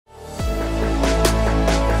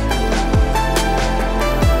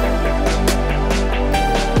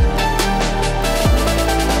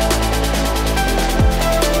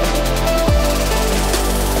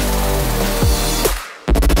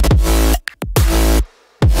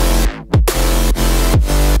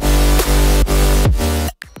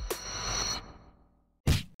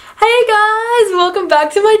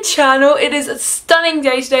back to my channel. It is a stunning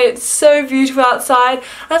day today. It's so beautiful outside.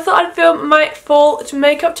 I thought I'd film my fall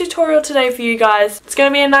makeup tutorial today for you guys. It's going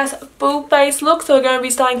to be a nice full face look, so we're going to be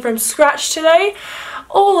starting from scratch today.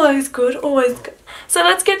 Always good, always good. So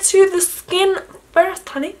let's get to the skin first,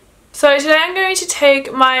 honey. So today I'm going to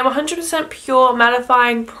take my 100% pure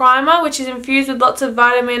mattifying primer, which is infused with lots of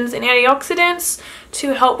vitamins and antioxidants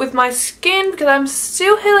to help with my skin because I'm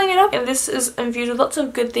still healing it up, and this is infused with lots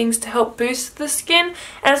of good things to help boost the skin,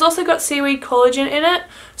 and it's also got seaweed collagen in it,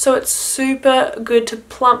 so it's super good to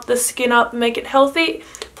plump the skin up and make it healthy.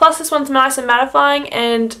 Plus this one's nice and mattifying,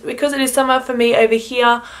 and because it is summer for me over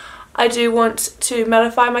here, I do want to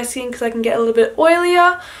mattify my skin because I can get a little bit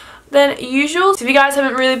oilier than usual. So if you guys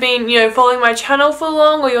haven't really been, following my channel for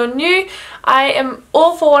long, or you're new, I am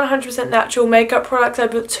all for 100% natural makeup products. I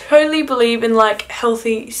totally believe in like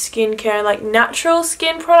healthy skincare and like natural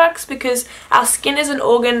skin products, because our skin is an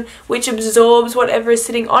organ which absorbs whatever is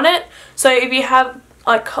sitting on it. So if you have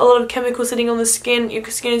like a lot of chemicals sitting on the skin, your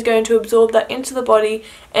skin is going to absorb that into the body,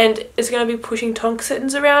 and it's going to be pushing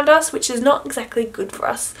toxins around us, which is not exactly good for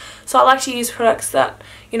us. So I like to use products that,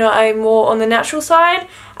 are more on the natural side.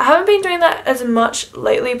 I haven't been doing that as much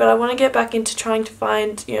lately, but I want to get back into trying to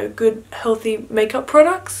find, good healthy makeup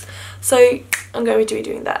products. So I'm going to be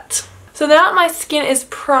doing that. So now my skin is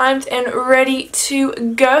primed and ready to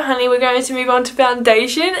go, honey, we're going to move on to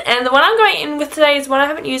foundation. And the one I'm going in with today is one I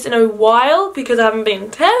haven't used in a while because I haven't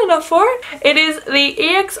been tan enough for it. It is the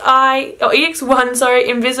EX1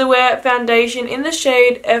 Invisiwear foundation in the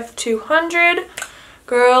shade F200.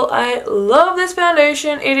 Girl, I love this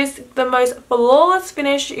foundation. It is the most flawless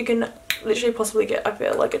finish you can literally possibly get. I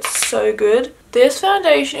feel like it's so good. This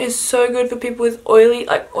foundation is so good for people with oily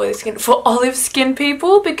skin, for olive skin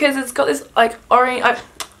people, because it's got this like orange,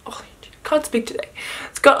 can't speak today.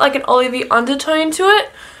 It's got like an olivey undertone to it,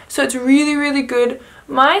 so it's really, really good.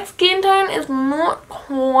 My skin tone is not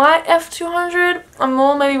quite F200. I'm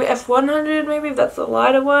more maybe F100, maybe, if that's the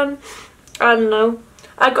lighter one. I don't know.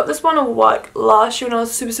 I got this one like last year when I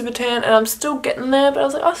was super tan, and I'm still getting there, but I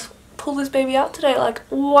was like, I'll pull this baby out today, like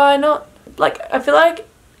why not? Like I feel like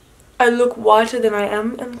I look whiter than I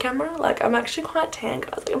am on camera. Like I'm actually quite tan,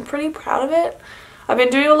 guys. Like, I'm pretty proud of it. I've been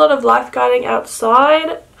doing a lot of lifeguarding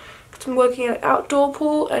outside because I'm working at an outdoor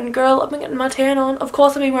pool, and girl, I've been getting my tan on. Of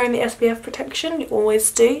course I've been wearing the SPF protection, you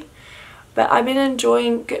always do, but I've been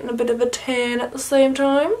enjoying getting a bit of a tan at the same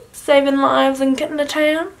time, saving lives and getting a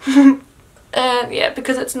tan. And yeah,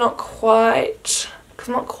 because it's not quite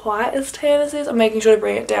as tan as this, I'm making sure to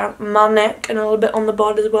bring it down my neck and a little bit on the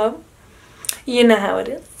body as well. You know how it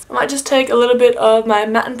is. I might just take a little bit of my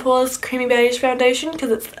Matte & Poreless Creamy Beige foundation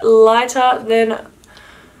because it's lighter than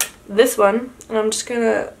this one, and I'm just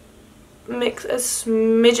gonna mix a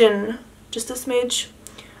smidgen, just a smidge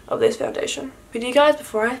of this foundation. But you guys,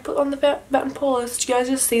 before I put on the Matte & Poreless, do you guys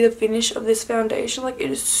just see the finish of this foundation? Like,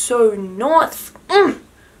 it is so nice.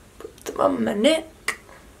 Put them on my neck,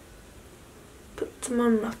 put them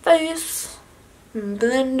on my face, and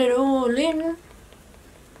blend it all in.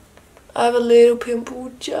 I have a little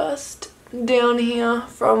pimple just down here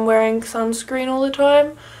from wearing sunscreen all the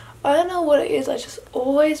time. I don't know what it is, I just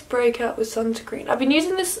always break out with sunscreen. I've been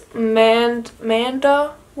using this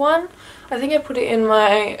Manda one. I think I put it in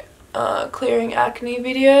my clearing acne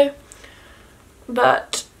video,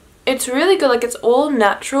 but it's really good. Like, it's all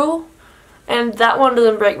natural. And that one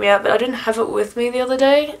doesn't break me out, but I didn't have it with me the other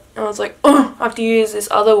day. And I was like, oh, I have to use this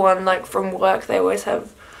other one, like from work. They always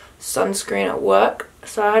have sunscreen at work.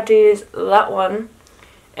 So I had to use that one,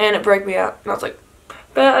 and it broke me out. And I was like,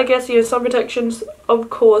 but I guess, sun protection's of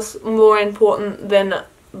course more important than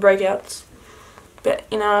breakouts.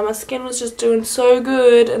 But, my skin was just doing so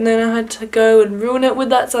good, and then I had to go and ruin it with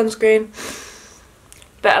that sunscreen.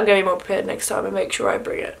 But I'm going to be more prepared next time and make sure I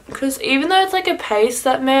bring it. Because even though it's like a paste,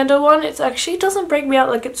 that Manda one, it actually doesn't break me out.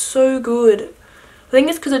 Like, it's so good. I think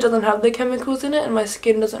it's because it doesn't have the chemicals in it and my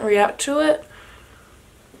skin doesn't react to it.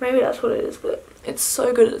 Maybe that's what it is, but it's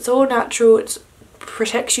so good. It's all natural. It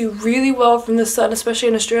protects you really well from the sun, especially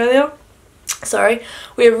in Australia. Sorry.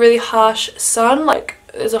 We have really harsh sun. Like,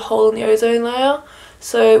 there's a hole in the ozone layer.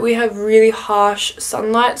 So we have really harsh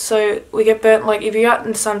sunlight, so we get burnt. Like, if you're out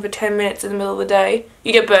in the sun for 10 minutes in the middle of the day,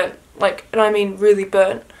 you get burnt. Like, and I mean really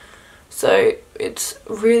burnt. So it's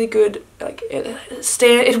really good. Like, it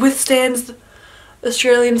withstands the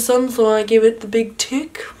Australian sun, so I give it the big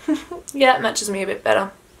tick. Yeah, it matches me a bit better.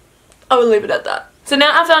 I will leave it at that. So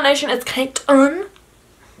now our foundation is caked on.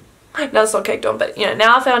 No, it's not caked on, but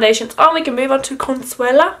now our foundation's on, we can move on to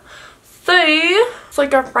concealer. So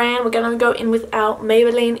girlfriend, we're gonna go in with our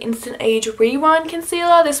Maybelline Instant Age Rewind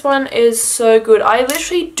Concealer. This one is so good. I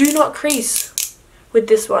literally do not crease with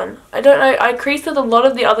this one. I don't know, I crease with a lot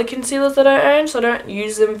of the other concealers that I own, so I don't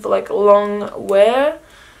use them for like long wear.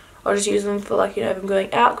 I'll just use them for like, you know, if I'm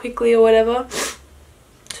going out quickly or whatever.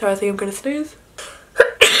 So I think I'm gonna sneeze.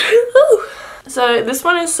 So this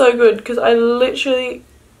one is so good because I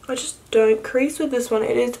just don't crease with this one.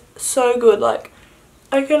 It is so good. Like,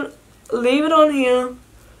 I can leave it on here,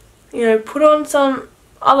 you know, put on some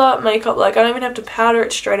other makeup. Like, I don't even have to powder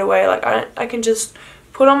it straight away. Like, I can just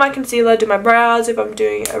put on my concealer, do my brows if I'm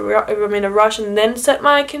in a rush, and then set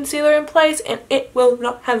my concealer in place, and it will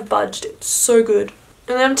not have budged. It's so good.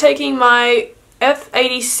 And then I'm taking my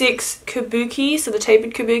F86 Kabuki, so the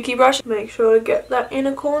tapered Kabuki brush. Make sure to get that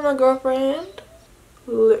inner corner, girlfriend.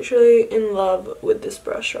 Literally in love with this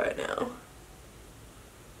brush right now.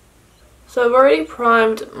 So I've already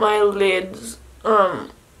primed my lids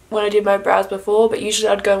when I did my brows before, but usually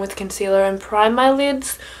I'd go in with concealer and prime my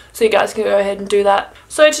lids, so you guys can go ahead and do that.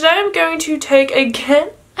 So today I'm going to take again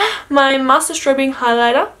my Master Strobing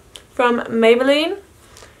highlighter from Maybelline,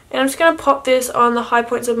 and I'm just going to pop this on the high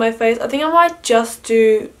points of my face. I think I might just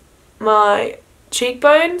do my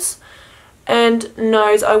cheekbones and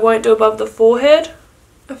nose. I won't do above the forehead.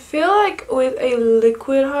 I feel like with a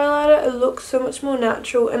liquid highlighter it looks so much more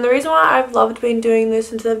natural, and the reason why I've loved been doing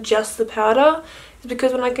this instead of just the powder is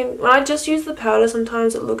because when I just use the powder,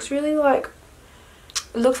 sometimes it looks really like,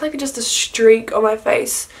 it looks like just a streak on my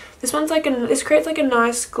face. This one's like this creates like a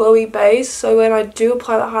nice glowy base, so when I do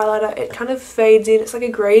apply the highlighter it kind of fades in. It's like a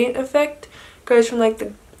gradient effect. It goes from like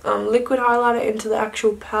the liquid highlighter into the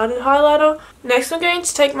actual powdered highlighter. Next I'm going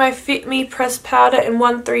to take my Fit Me pressed powder in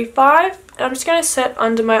 135, and I'm just going to set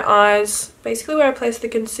under my eyes, basically where I place the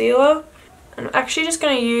concealer. And I'm actually just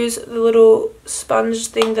going to use the little sponge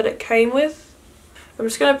thing that it came with. I'm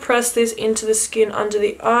just going to press this into the skin under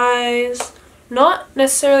the eyes. Not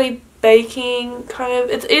necessarily baking, kind of,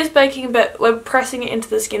 it is baking, but we're pressing it into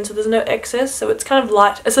the skin so there's no excess, so it's kind of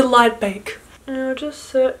light, it's a light bake. And I'll just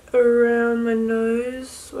set around my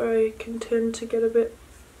nose where I can tend to get a bit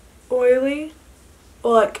oily,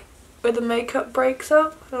 or like where the makeup breaks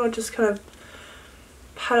up, and I'll just kind of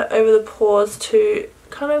pat it over the pores to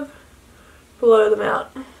kind of blow them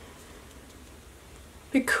out.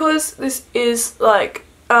 Because this is like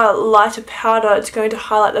a lighter powder, it's going to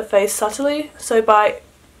highlight the face subtly, so by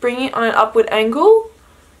bringing it on an upward angle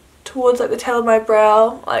towards like the tail of my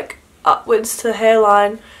brow, like upwards to the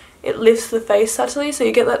hairline, it lifts the face subtly, so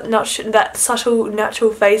you get that subtle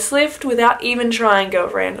natural facelift without even trying,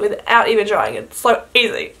 girlfriend, without even trying. It's so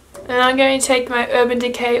easy. And I'm going to take my Urban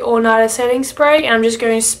Decay All Nighter setting spray, and I'm just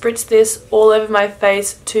going to spritz this all over my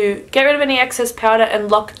face to get rid of any excess powder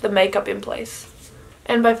and lock the makeup in place.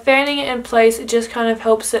 And by fanning it in place, it just kind of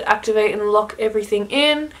helps it activate and lock everything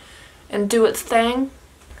in and do its thing.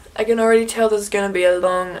 I can already tell this is going to be a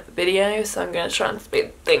long video, so I'm going to try and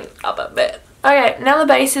speed things up a bit. Okay, now the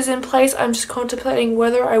base is in place, I'm just contemplating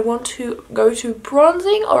whether I want to go to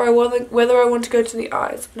bronzing or whether I want to go to the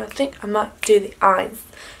eyes. And I think I might do the eyes,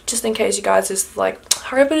 just in case you guys just like,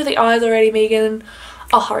 hurry up and do the eyes already, Megan.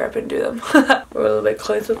 I'll hurry up and do them. We're a little bit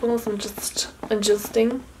closer for us, I'm just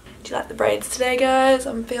adjusting. Do you like the braids today, guys?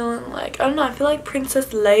 I'm feeling like, I don't know, I feel like Princess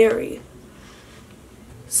Leia-y.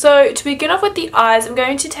 So to begin off with the eyes, I'm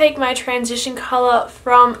going to take my transition colour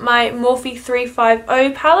from my Morphe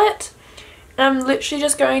 350 palette. And I'm literally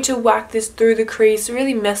just going to whack this through the crease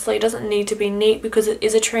really messily. It doesn't need to be neat because it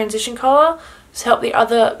is a transition colour to help the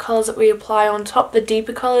other colours that we apply on top, the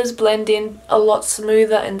deeper colours, blend in a lot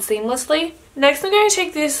smoother and seamlessly. Next I'm going to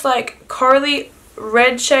take this like corally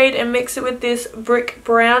red shade and mix it with this brick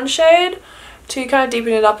brown shade to kind of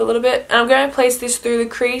deepen it up a little bit. And I'm going to place this through the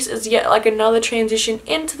crease as yet like another transition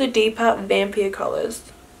into the deeper vampire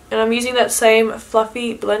colours. And I'm using that same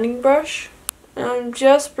fluffy blending brush. And I'm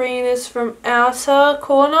just bringing this from outer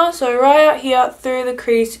corner, so right out here through the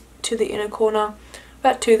crease to the inner corner,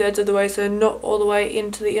 about 2/3 of the way, so not all the way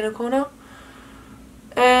into the inner corner,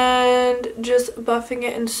 and just buffing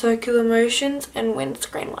it in circular motions and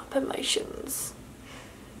windscreen wiper motions.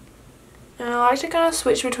 And I like to kind of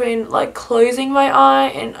switch between like closing my eye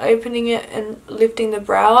and opening it and lifting the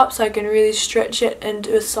brow up so I can really stretch it and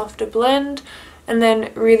do a softer blend, and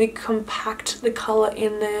then really compact the colour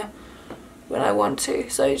in there when I want to.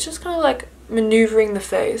 So it's just kind of like maneuvering the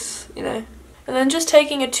face, you know. And then just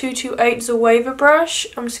taking a 228 Zoeva brush,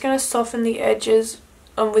 I'm just going to soften the edges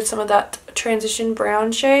with some of that transition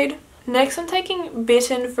brown shade. Next I'm taking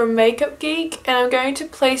Bitten from Makeup Geek, and I'm going to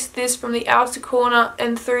place this from the outer corner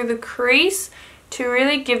and through the crease to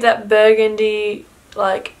really give that burgundy,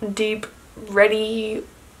 like deep, reddy,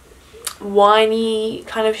 winey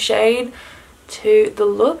kind of shade to the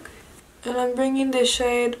look. And I'm bringing this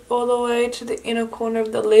shade all the way to the inner corner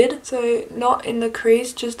of the lid. So not in the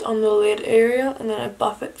crease, just on the lid area. And then I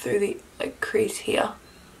buff it through the crease here.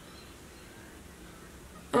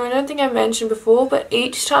 And I don't think I mentioned before, but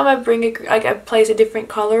each time I I place a different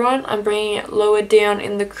colour on, I'm bringing it lower down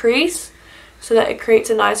in the crease so that it creates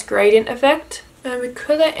a nice gradient effect. And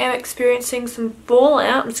because I am experiencing some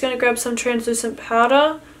fallout, I'm just going to grab some translucent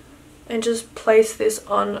powder and just place this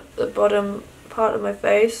on the bottom part of my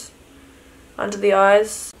face, under the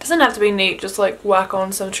eyes. Doesn't have to be neat, just like whack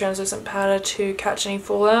on some translucent powder to catch any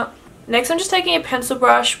fallout. Next I'm just taking a pencil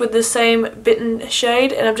brush with the same Bitten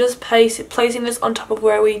shade, and I'm just placing this on top of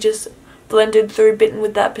where we just blended through Bitten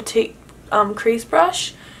with that petite crease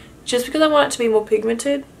brush, just because I want it to be more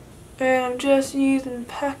pigmented. And I'm just using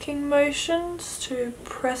packing motions to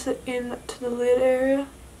press it into the lid area.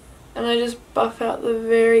 And I just buff out the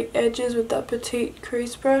very edges with that petite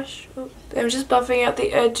crease brush. I'm just buffing out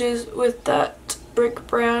the edges with that brick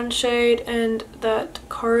brown shade and that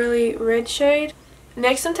corally red shade.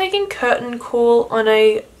 Next I'm taking Curtain Call on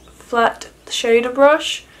a flat shader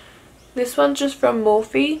brush. This one's just from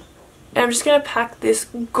Morphe. And I'm just going to pack this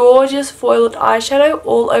gorgeous foiled eyeshadow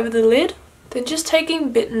all over the lid. Then just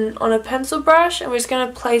taking Bitten on a pencil brush, and we're just going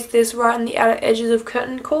to place this right in the outer edges of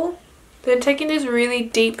Curtain Call. Then taking this really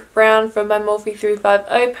deep brown from my Morphe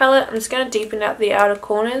 350 palette, I'm just going to deepen out the outer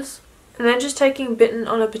corners. And then just taking Bitten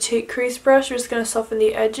on a petite crease brush, we're just going to soften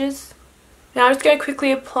the edges. Now I'm just going to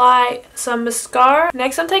quickly apply some mascara.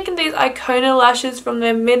 Next I'm taking these Icona lashes from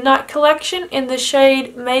their Midnight collection in the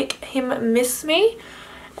shade Make Him Miss Me.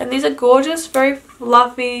 And these are gorgeous, very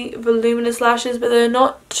fluffy, voluminous lashes, but they're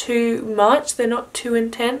not too much, they're not too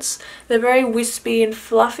intense. They're very wispy and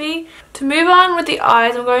fluffy. To move on with the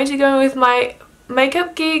eyes, I'm going to go with my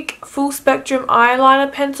Makeup Geek Full Spectrum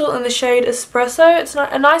Eyeliner Pencil in the shade Espresso. It's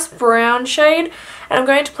a nice brown shade, and I'm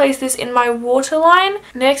going to place this in my waterline.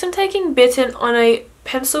 Next I'm taking Bitten on a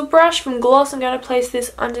pencil brush from Gloss. I'm going to place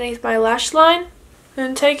this underneath my lash line.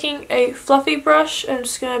 Then taking a fluffy brush, I'm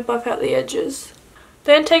just going to buff out the edges.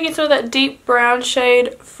 Then taking some of that deep brown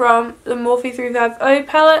shade from the Morphe 350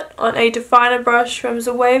 palette on a definer brush from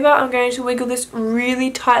Zoeva. I'm going to wiggle this really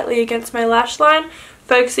tightly against my lash line,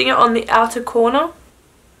 focusing it on the outer corner.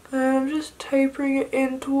 And I'm just tapering it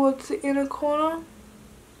in towards the inner corner.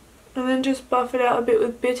 And then just buff it out a bit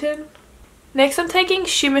with Bitten. Next I'm taking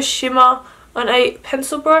Shimmer Shimmer on a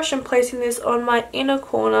pencil brush and placing this on my inner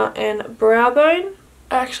corner and brow bone.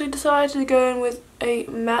 I actually decided to go in with a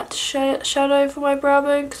matte shadow for my brow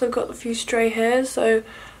bone because I've got a few stray hairs, so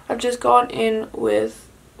I've just gone in with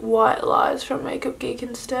White Lies from Makeup Geek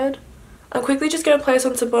instead. I'm quickly just going to place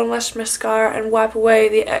on some bottom lash mascara and wipe away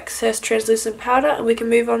the excess translucent powder, and we can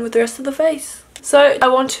move on with the rest of the face. So I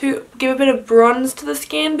want to give a bit of bronze to the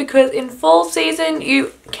skin because in fall season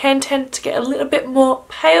you can tend to get a little bit more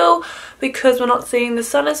pale because we're not seeing the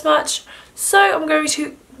sun as much. So I'm going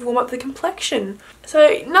to warm up the complexion.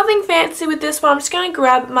 So nothing fancy with this one. I'm just going to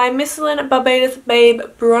grab my Michelin Barbados Babe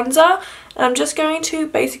bronzer, and I'm just going to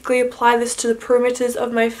basically apply this to the perimeters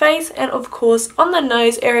of my face and of course on the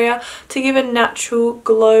nose area to give a natural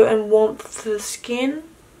glow and warmth to the skin.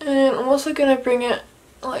 And I'm also going to bring it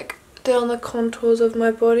like down the contours of my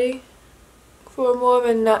body for more of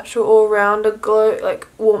a natural all-rounder glow, like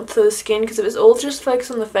warmth to the skin, because if it's all just focused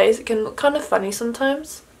on the face it can look kind of funny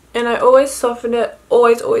sometimes. And I always soften it,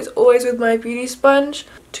 always with my beauty sponge.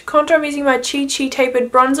 To contour I'm using my Chi Chi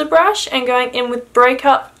tapered bronzer brush and going in with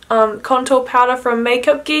Breakup contour powder from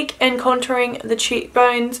Makeup Geek and contouring the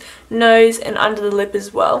cheekbones, nose and under the lip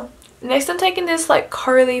as well. Next I'm taking this like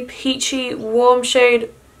corally peachy warm shade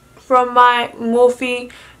from my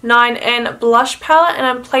Morphe 9N blush palette, and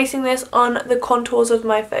I'm placing this on the contours of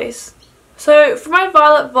my face. So for my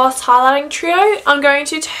Violet Voss highlighting trio, I'm going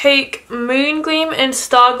to take Moon Gleam and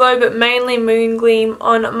Star Glow, but mainly Moon Gleam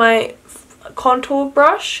on my contour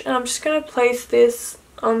brush, and I'm just going to place this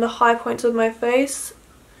on the high points of my face,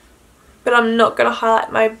 but I'm not going to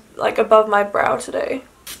highlight my above my brow today.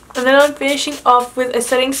 And then I'm finishing off with a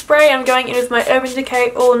setting spray. I'm going in with my Urban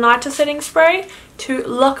Decay All Nighter setting spray to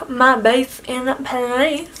lock my base in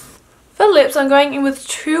place. For lips, I'm going in with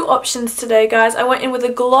two options today, guys. I went in with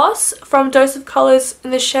a gloss from Dose of Colours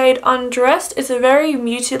in the shade Undressed. It's a very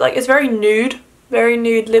muted, it's very nude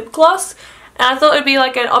lip gloss. And I thought it would be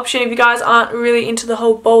like an option if you guys aren't really into the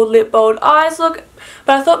whole bold lip, bold eyes look.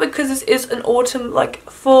 But I thought because this is an autumn,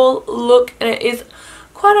 fall look, and it is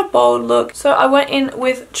quite a bold look. So I went in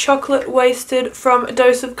with Chocolate Wasted from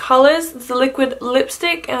Dose of Colours. It's a liquid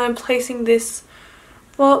lipstick, and I'm placing this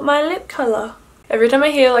for my lip colour. Every time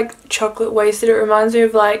I hear Chocolate Wasted, it reminds me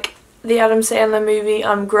of the Adam Sandler movie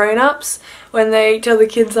Grown Ups, when they tell the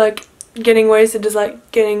kids getting wasted is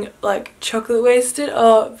like getting like chocolate wasted.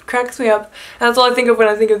 Oh, it cracks me up. And that's all I think of when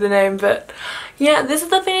I think of the name. But yeah, this is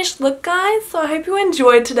the finished look, guys. So I hope you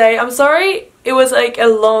enjoyed today. I'm sorry it was like a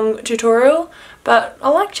long tutorial, but I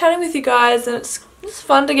like chatting with you guys and it's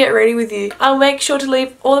fun to get ready with you. I'll make sure to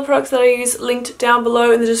leave all the products that I use linked down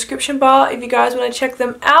below in the description bar if you guys want to check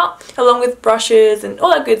them out, along with brushes and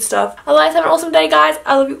all that good stuff. Otherwise, have an awesome day, guys.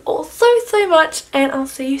 I love you all so much, and I'll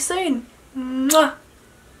see you soon. Mwah.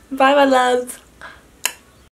 Bye, my loves.